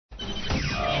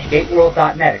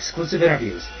GateWorld.net exclusive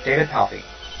interviews. David Palfy.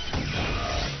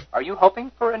 Are you hoping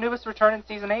for Anubis' return in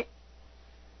Season 8?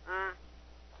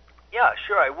 Yeah,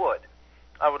 sure I would.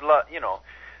 I would love,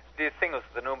 the thing was,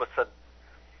 Anubis said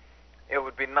it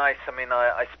would be nice. I mean,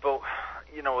 I spoke,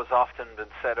 it was often been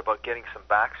said about getting some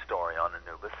backstory on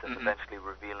Anubis and eventually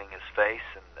revealing his face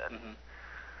and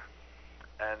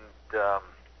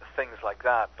things like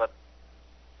that. But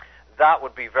that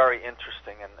would be very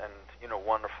interesting and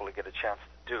wonderful to get a chance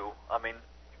to do. I mean,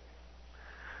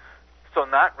 so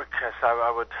in that regard,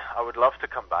 I would love to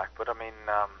come back. But I mean,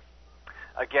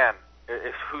 again,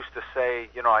 if who's to say?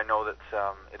 I know that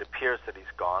it appears that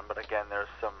he's gone, but again, there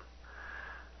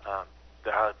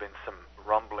have been some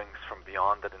rumblings from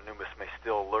beyond that Anubis may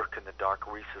still lurk in the dark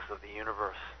recesses of the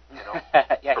universe.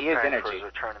 Yeah, he is energy. For his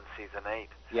return in Season 8.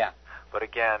 Yeah. But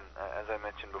again, as I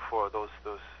mentioned before, those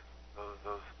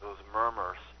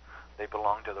murmurs, they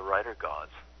belong to the writer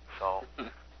gods. So,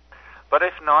 but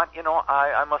if not,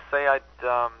 I must say,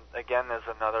 again, there's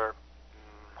another.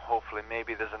 Hopefully,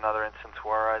 maybe there's another instance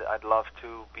where I'd love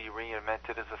to be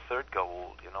reinvented as a third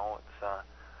Goa'uld. It's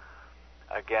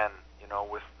again,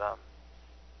 with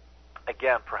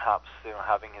again, perhaps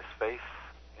having his face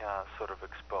sort of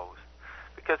exposed,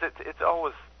 because it's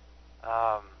always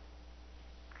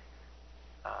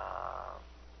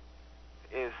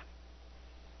is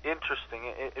interesting.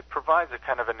 It provides a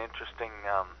kind of an interesting,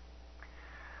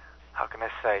 how can I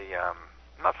say,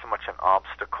 not so much an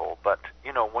obstacle, but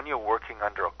when you're working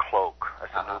under a cloak as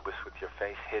Anubis with your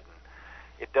face hidden,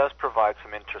 it does provide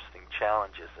some interesting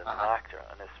challenges as an actor,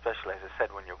 and especially, as I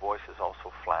said, when your voice is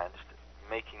also flanged,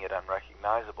 making it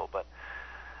unrecognizable. But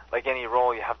like any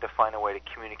role, you have to find a way to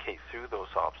communicate through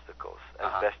those obstacles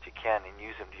as best you can and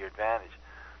use them to your advantage.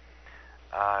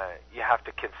 You have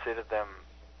to consider them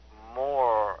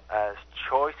more as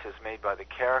choices made by the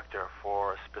character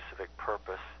for a specific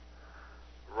purpose,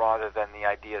 rather than the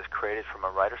ideas created from a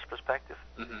writer's perspective.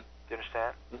 Do you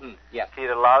understand? Yes. See,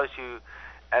 it allows you,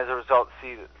 as a result,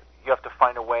 you have to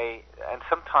find a way, and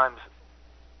sometimes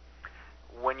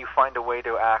when you find a way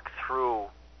to act through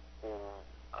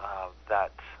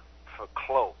that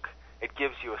cloak, it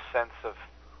gives you a sense of,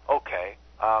 okay,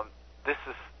 this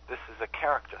is a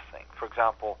character thing. For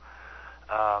example,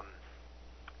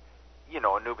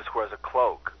 Anubis wears a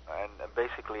cloak, and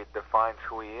basically it defines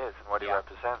who he is and what he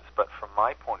represents. But from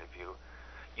my point of view,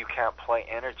 you can't play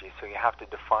energy, so you have to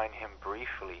define him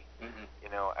briefly,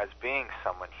 as being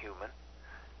someone human,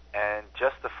 and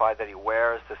justify that he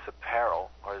wears this apparel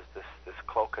or this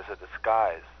cloak as a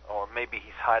disguise, or maybe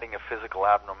he's hiding a physical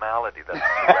abnormality that's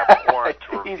too abhorrent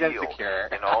to reveal. He's insecure.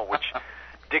 Which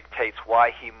dictates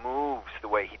why he moves the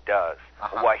way he does,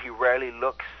 or why he rarely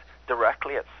looks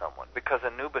directly at someone, because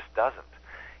Anubis doesn't.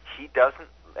 He doesn't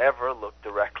ever look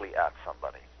directly at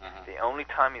somebody. The only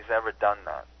time he's ever done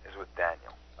that is with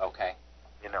Daniel. Okay.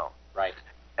 Right.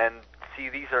 And see,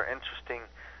 these are interesting.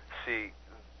 See,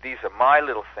 these are my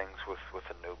little things with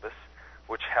Anubis,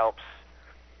 which helps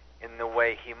in the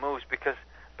way he moves, because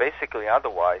basically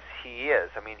otherwise he is.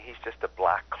 I mean, he's just a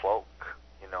black cloak,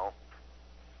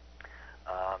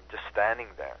 just standing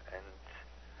there, and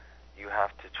you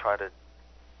have to try to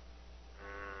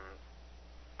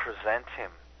present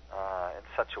him in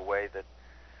such a way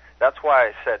that's why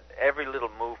I said every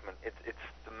little movement, it's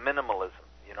the minimalism,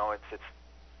 it's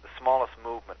the smallest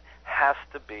movement has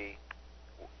to be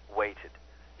weighted.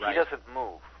 Right. He doesn't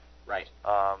move, right,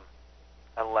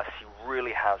 unless he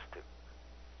really has to,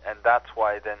 and that's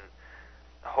why then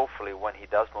hopefully when he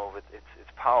does move,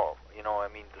 it's powerful.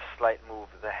 The slight move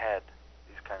of the head,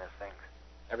 these kind of things.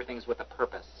 Everything's with a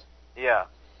purpose. Yeah.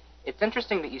 It's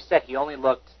interesting that you said he only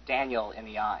looked Daniel in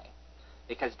the eye,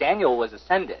 because Daniel was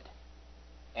ascended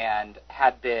and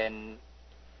had been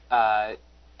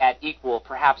at equal,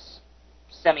 perhaps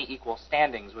semi-equal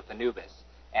standings with Anubis.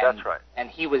 And, that's right. And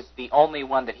he was the only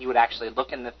one that he would actually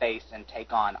look in the face and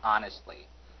take on honestly.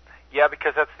 Yeah,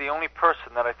 because that's the only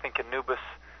person that I think Anubis,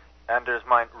 under his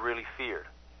mind, really feared.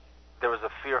 There was a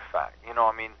fear fact,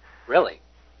 Really?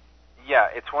 Yeah,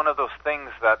 it's one of those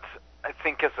things that I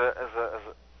think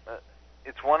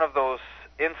it's one of those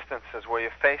instances where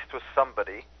you're faced with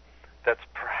somebody that's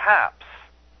perhaps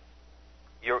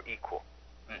your equal.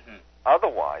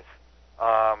 Otherwise,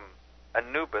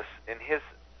 Anubis, in his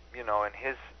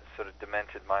sort of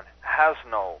demented mind, has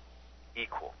no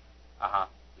equal. Yeah.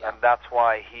 And that's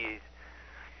why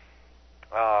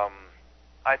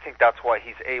I think that's why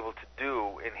he's able to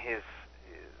do in his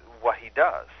what he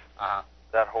does.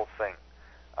 That whole thing.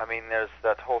 I mean, there's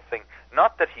that whole thing.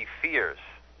 Not that he fears,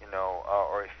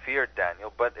 or he feared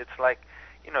Daniel, but it's like,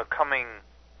 coming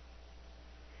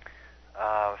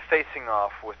facing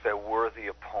off with their worthy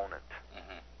opponent.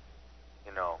 Mm-hmm.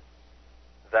 You know,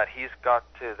 that he's got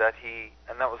to,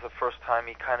 and that was the first time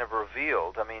he kind of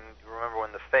revealed. I mean, you remember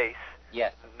when the face,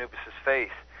 yes, Anubis'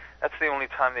 face, that's the only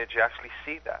time that you actually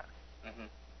see that. Mm-hmm.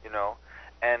 You know,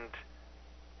 and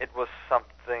it was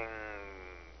something,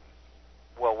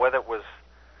 well, whether it was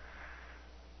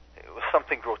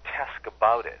something grotesque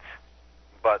about it,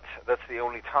 but that's the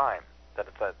only time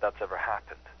that's ever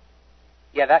happened.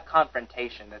 Yeah, that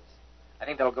confrontation, I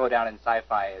think that'll go down in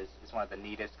sci-fi as one of the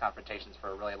neatest confrontations for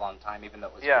a really long time, even though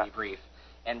it was pretty brief.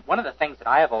 And one of the things that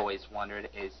I have always wondered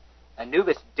is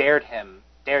Anubis dared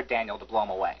Daniel to blow him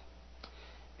away.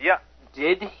 Yeah.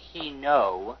 Did he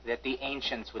know that the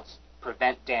ancients would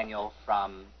prevent Daniel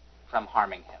from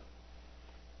harming him?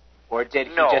 Or did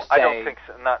he just say... No, I don't think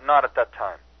so. Not at that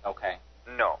time. Okay.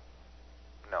 No.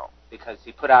 Because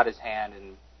he put out his hand,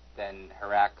 and then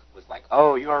Herak was like,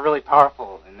 "Oh, you are really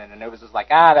powerful," and then Anubis was like,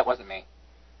 "That wasn't me."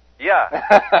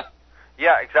 Yeah.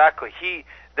 Yeah, exactly.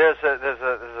 There's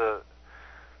a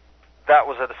that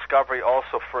was a discovery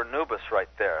also for Anubis right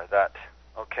there. That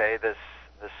okay, there's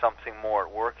something more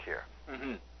at work here.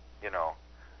 Mm-hmm. You know,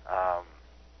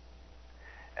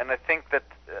 and I think that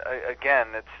again,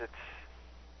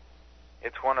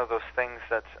 it's one of those things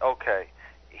that's okay.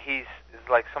 He's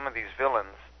like some of these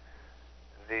villains.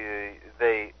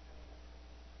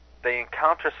 They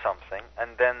encounter something,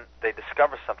 and then they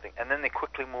discover something, and then they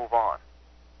quickly move on.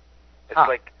 It's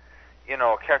like, you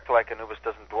know, a character like Anubis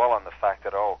doesn't dwell on the fact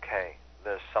that, okay,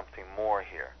 there's something more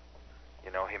here.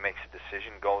 You know, he makes a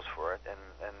decision, goes for it, and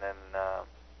then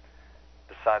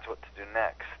decides what to do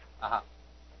next. Uh-huh.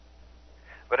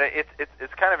 But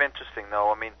it's kind of interesting,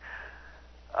 though. I mean,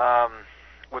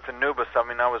 with Anubis, I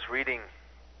mean, I was reading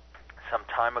some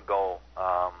time ago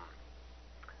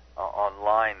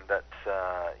online that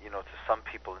you know, to some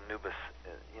people Anubis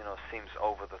you know, seems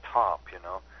over the top, you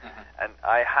know. Mm-hmm. And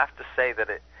I have to say that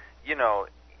it, you know,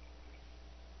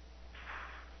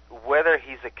 whether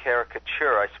he's a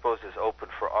caricature, I suppose, is open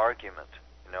for argument,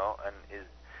 you know, and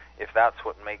if that's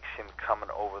what makes him coming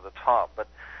over the top. But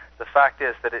the fact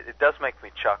is that it does make me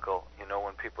chuckle, you know,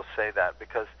 when people say that,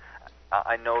 because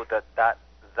I know that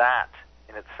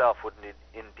in itself would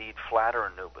indeed flatter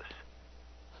Anubis.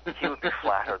 He would be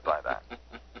flattered by that,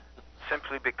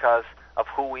 simply because of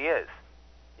who he is,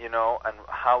 you know, and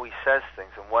how he says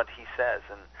things, and what he says,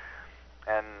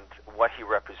 and what he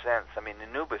represents. I mean,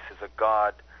 Anubis is a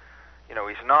god, you know,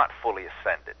 he's not fully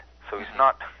ascended, so he's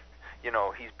not, you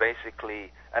know, he's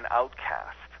basically an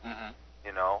outcast,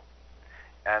 you know,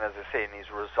 and as I say, and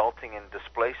he's resulting in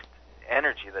displaced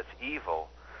energy that's evil,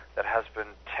 that has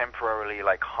been temporarily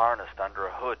like harnessed under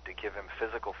a hood to give him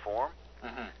physical form.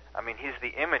 I mean, he's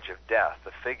the image of death,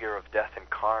 the figure of death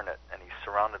incarnate, and he's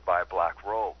surrounded by a black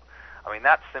robe. I mean,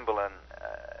 that symbol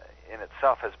in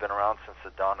itself has been around since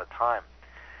the dawn of time.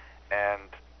 And,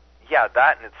 yeah,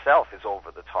 that in itself is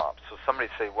over the top. So somebody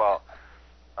say, well,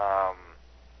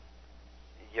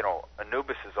 you know,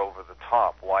 Anubis is over the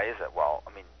top. Why is it? Well,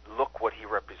 I mean, look what he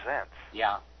represents.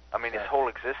 Yeah. I mean, his whole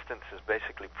existence is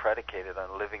basically predicated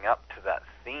on living up to that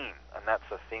theme, and that's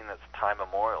a theme that's time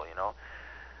immemorial, you know.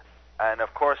 And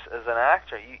of course, as an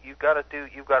actor, you've got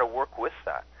to work with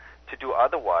that. To do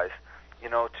otherwise, you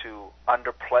know, to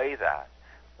underplay that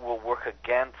will work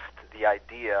against the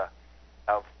idea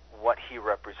of what he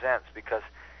represents, because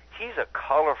he's a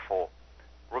colorful,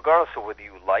 regardless of whether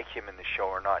you like him in the show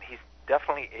or not, he's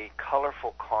definitely a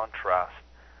colorful contrast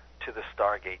to the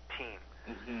Stargate team,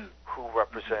 who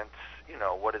represents, you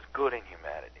know, what is good in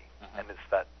humanity, and it's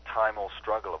that time-old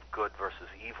struggle of good versus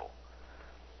evil.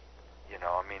 You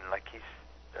know, I mean, like he's,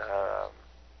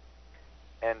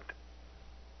 and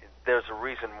there's a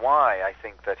reason why I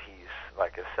think that he's,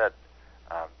 like I said,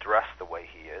 dressed the way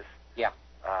he is. Yeah.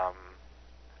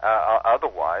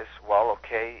 Otherwise, well,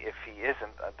 okay, if he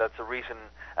isn't, that's a reason.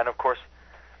 And of course,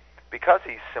 because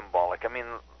he's symbolic, I mean,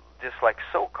 just like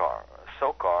Sokar,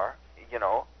 you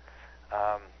know,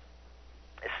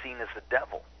 is seen as the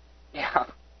devil. Yeah.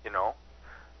 You know,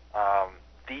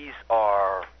 these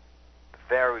are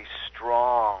very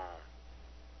strong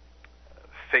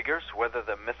figures, whether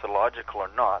they're mythological or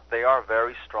not. They are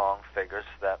very strong figures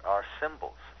that are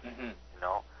symbols, you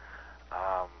know,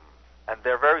 and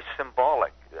they're very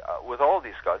symbolic. With all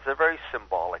these gods, they're very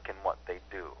symbolic in what they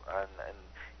do, and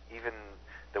even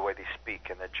the way they speak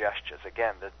and their gestures.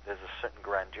 Again, there's a certain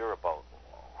grandeur about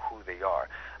who they are.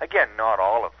 Again, not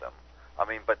all of them. I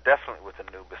mean, but definitely with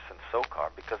Anubis and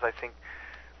Sokar, because I think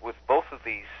with both of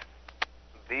these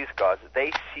gods,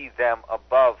 they see them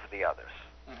above the others.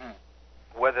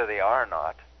 Whether they are or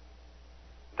not,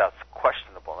 that's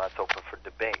questionable. That's open for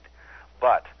debate.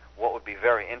 But what would be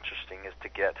very interesting is to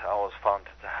get, I always found,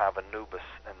 to have Anubis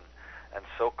and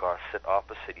Sokar sit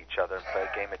opposite each other and play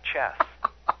a game of chess.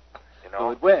 You know, who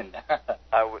would win?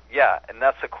 I would, yeah, and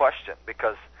that's a question,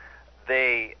 because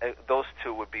those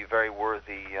two would be very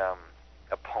worthy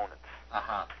opponents.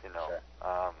 You know, sure.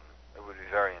 It would be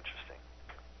very interesting.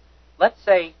 Let's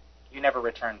say you never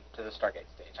return to the Stargate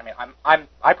stage. I mean,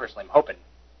 I personally am hoping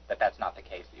that that's not the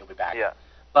case, that you'll be back. Yeah.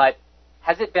 But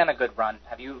has it been a good run?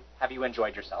 Have you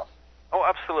enjoyed yourself? Oh,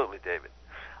 absolutely, David.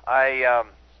 I'm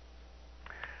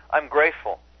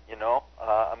grateful. You know,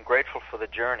 I'm grateful for the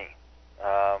journey.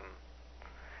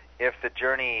 If the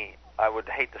journey, I would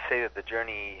hate to say that the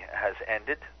journey has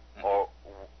ended, or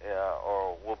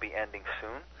will be ending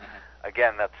soon.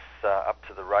 Again, that's up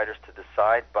to the writers to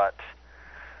decide. But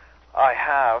I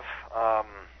have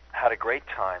had a great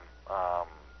time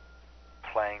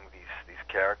playing these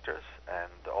characters,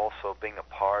 and also being a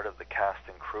part of the cast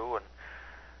and crew, and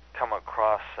come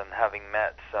across and having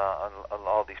met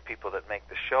all these people that make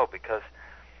the show, because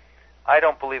I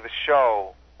don't believe a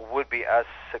show would be as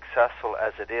successful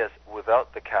as it is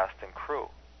without the cast and crew.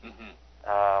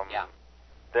 Yeah.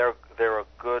 They're a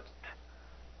good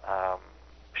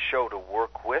show to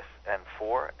work with and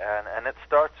for, and it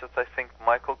starts with, I think,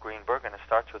 Michael Greenberg, and it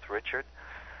starts with Richard,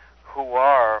 who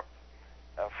are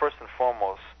first and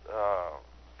foremost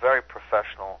very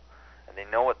professional, and they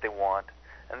know what they want,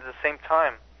 and at the same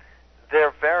time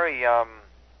they're very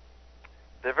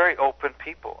open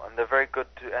people, and they're very good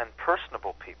and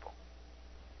personable people,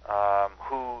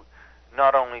 who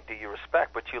not only do you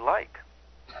respect but you like.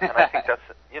 And I think that's,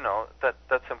 you know,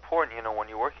 that's important, you know, when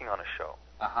you're working on a show.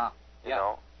 You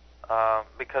know,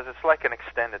 because it's like an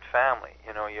extended family.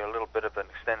 You know, you're a little bit of an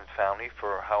extended family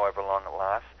for however long it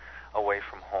lasts, away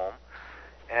from home,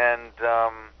 and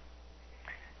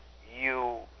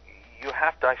you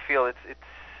have to. I feel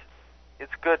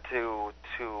it's good to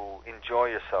enjoy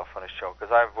yourself on a show,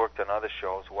 because I've worked on other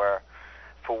shows where,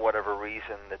 for whatever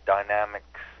reason, the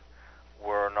dynamics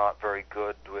were not very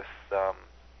good with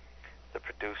the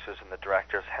producers and the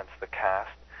directors, hence the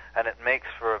cast, and it makes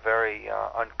for a very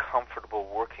uncomfortable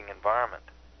working environment.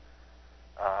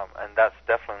 And that's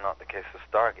definitely not the case with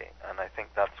Stargate, and I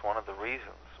think that's one of the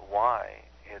reasons why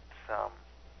it's,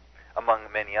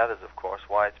 among many others, of course,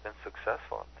 why it's been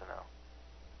successful up to now.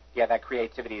 Yeah, that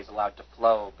creativity is allowed to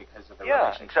flow because of the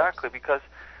relationships. Yeah, exactly, because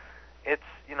it's,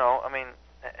 you know, I mean,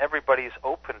 everybody's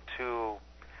open to,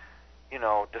 you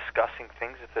know, discussing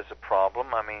things if there's a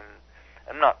problem. I mean,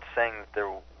 I'm not saying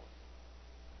that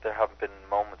there haven't been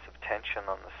moments of tension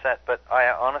on the set, but I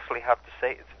honestly have to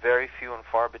say it's very few and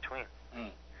far between.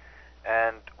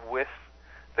 And with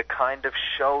the kind of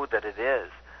show that it is,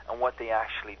 and what they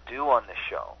actually do on the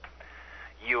show,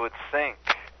 you would think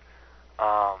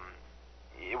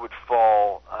it would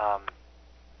fall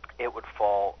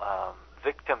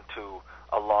victim to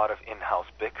a lot of in-house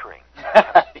bickering.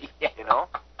 Yeah. You know,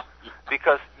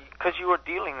 because you are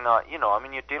dealing not, you know, I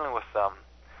mean, you're dealing with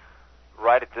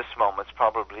right at this moment, it's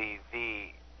probably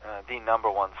the number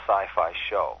one sci-fi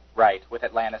show. Right, with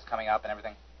Atlantis coming up and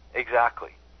everything.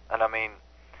 Exactly. And I mean,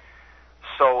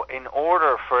 so in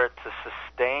order for it to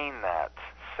sustain that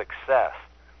success,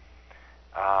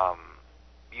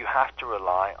 you have to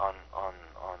rely on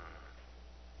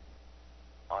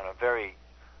a very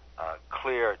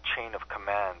clear chain of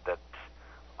command that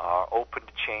are open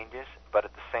to changes, but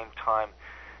at the same time,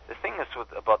 the thing is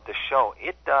about this show,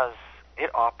 it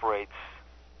operates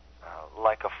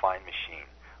like a fine machine.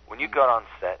 When you get on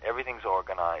set, everything's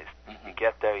organized. You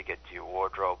get there, you get to your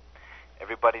wardrobe.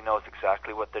 Everybody knows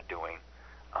exactly what they're doing.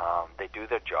 They do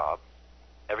their job.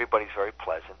 Everybody's very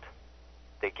pleasant.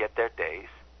 They get their days,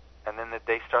 and then the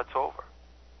day starts over.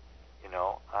 You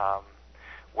know,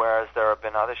 whereas there have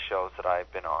been other shows that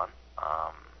I've been on,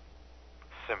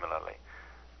 similarly,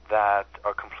 that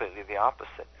are completely the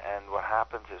opposite. And what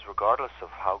happens is, regardless of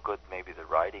how good maybe the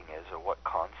writing is or what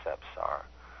concepts are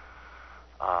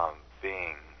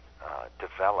being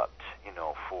developed, you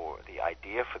know, for the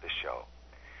idea for the show,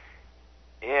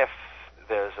 if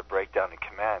there's a breakdown in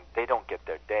command, they don't get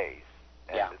their days,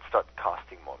 and it starts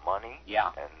costing more money,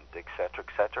 and et cetera,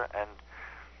 and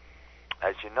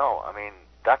as you know, I mean,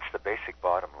 that's the basic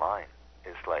bottom line,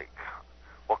 is like,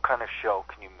 what kind of show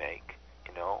can you make,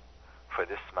 you know, for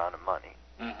this amount of money,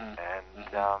 and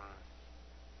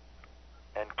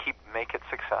make it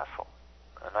successful.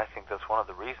 And I think that's one of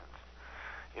the reasons,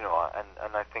 you know,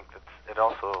 and I think that it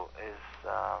also is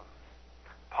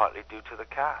partly due to the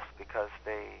cast, because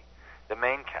the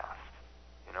main cast,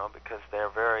 you know, because they're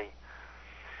very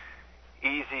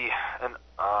easy and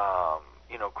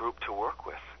you know, group to work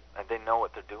with, and they know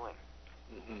what they're doing.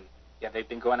 Yeah, they've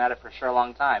been going at it for sure a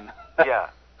long time. Yeah.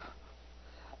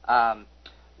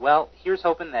 Well, here's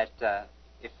hoping that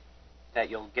that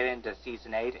you'll get into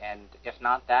Season 8, and if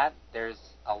not that, there's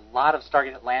a lot of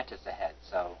Stargate Atlantis ahead,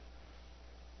 so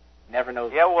never know.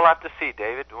 Yeah, we'll have to see,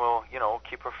 David. We'll,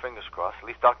 keep our fingers crossed. At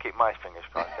least I'll keep my fingers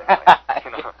crossed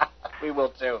anyway. We will,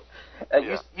 too.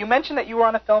 You mentioned that you were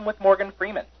on a film with Morgan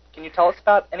Freeman. Can you tell us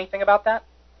anything about that?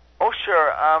 Oh,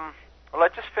 sure. Well, I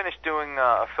just finished doing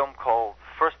a film called,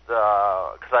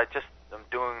 because I'm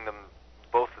doing them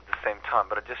both at the same time,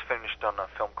 but I just finished on a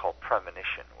film called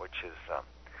Premonition, which is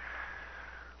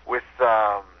with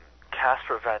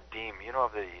Casper Van Diem,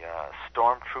 the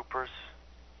Stormtroopers.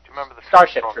 Do you remember the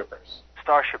Starship Troopers?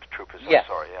 Starship Troopers, yes.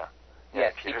 I'm sorry, yeah.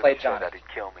 Yes, if he you played say Johnny. that, he'd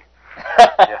kill me.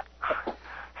 Yeah.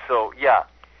 So, yeah.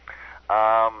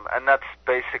 And that's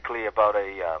basically about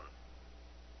a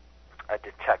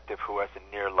detective who has a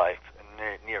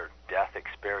near-death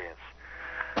experience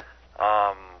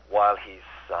while he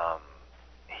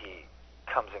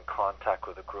comes in contact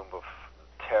with a group of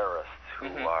terrorists who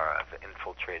have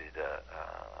infiltrated a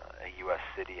U.S.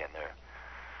 city, and they're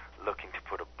looking to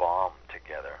put a bomb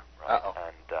together, right?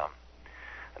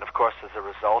 And of course, as a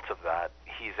result of that,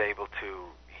 he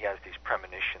has these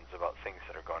premonitions about things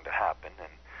that are going to happen,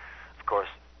 and of course,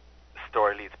 the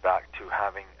story leads back to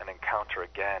having an encounter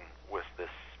again with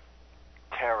this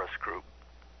terrorist group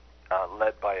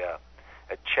led by a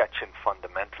Chechen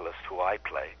fundamentalist who I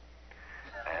play.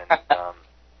 And,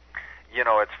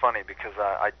 it's funny because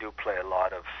I do play a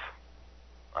lot of...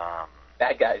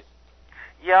 bad guys.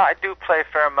 Yeah, I do play a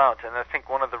fair amount, and I think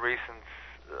one of the reasons,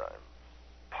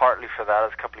 partly for that,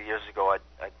 is a couple of years ago,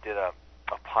 I did a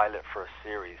pilot for a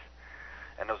series,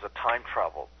 and it was a time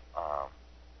travel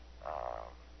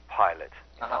pilot,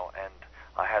 and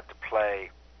I had to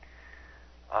play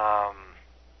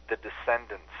the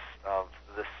descendants of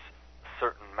this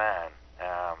certain man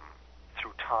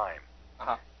through time.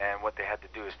 And what they had to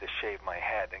do is to shave my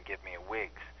head and give me a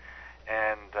wig.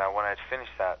 And when I'd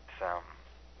finished that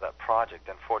project,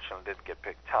 unfortunately, it didn't get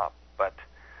picked up. But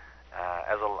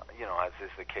as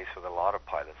is the case with a lot of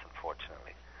pilots,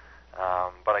 unfortunately.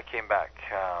 But I came back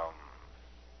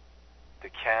to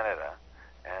Canada,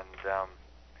 and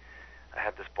I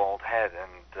had this bald head,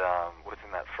 and within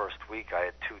that first week, I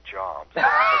had 2 jobs. I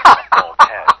had a bald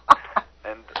head.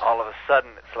 And all of a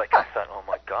sudden, it's like I thought, oh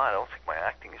my God, I don't think my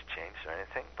acting has changed or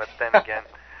anything. But then again,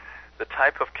 the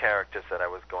type of characters that I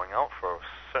was going out for was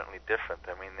certainly different.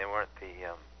 I mean, they weren't the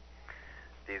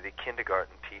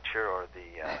kindergarten teacher or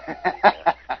the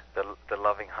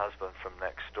loving husband from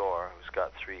next door who's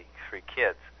got three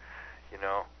kids,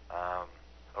 or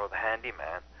the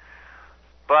handyman.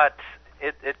 But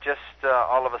it just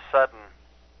all of a sudden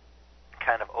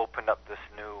kind of opened up this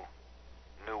new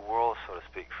world, so to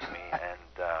speak, for me,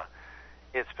 and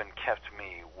it's been kept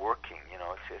me working.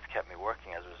 It's kept me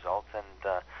working as a result. And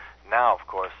now, of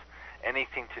course,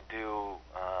 anything to do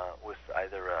with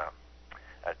either a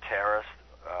terrorist,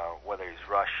 whether he's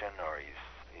Russian or he's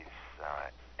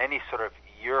any sort of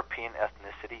European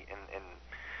ethnicity,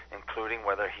 including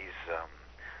whether he's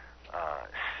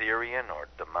Syrian or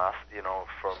Damascus,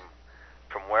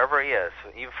 from wherever he is,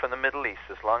 even from the Middle East,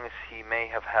 as long as he may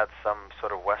have had some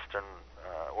sort of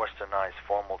westernized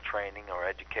formal training or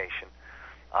education,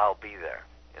 I'll be there,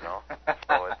 So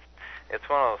it's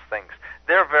one of those things.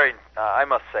 They're very, I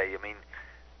must say,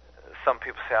 some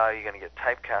people say, oh, you're going to get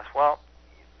typecast. Well,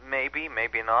 maybe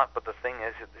not, but the thing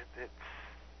is,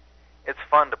 it's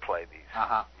fun to play these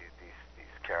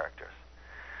characters.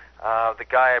 The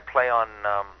guy I play on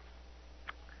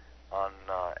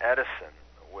Edison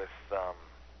with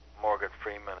Morgan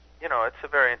Freeman, it's a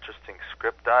very interesting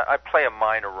script. I play a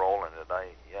minor role in it.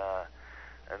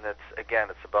 And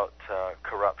it's about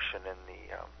corruption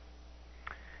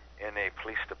in a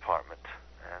police department,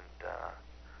 and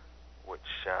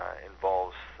which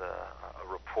involves a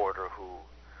reporter who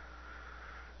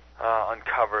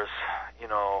uncovers,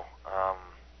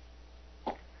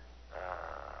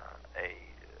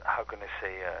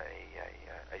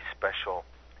 a special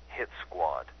hit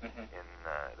squad in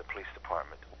the police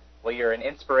department. Well, you're an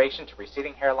inspiration to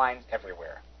receding hairlines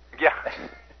everywhere. Yeah.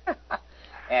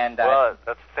 And well,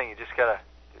 that's the thing. You just gotta,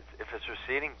 if it's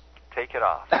receding, take it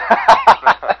off.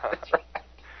 That's right.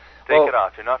 Take it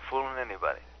off. You're not fooling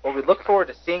anybody. Well, we look forward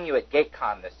to seeing you at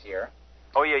GateCon this year.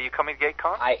 Oh yeah, you coming to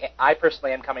GateCon? I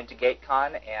personally am coming to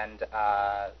GateCon, and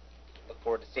look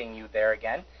forward to seeing you there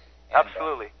again. And,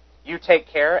 absolutely. You take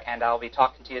care, and I'll be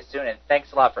talking to you soon. And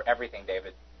thanks a lot for everything,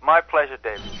 David. My pleasure,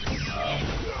 David.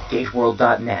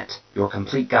 GateWorld.net, your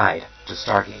complete guide to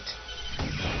Stargate.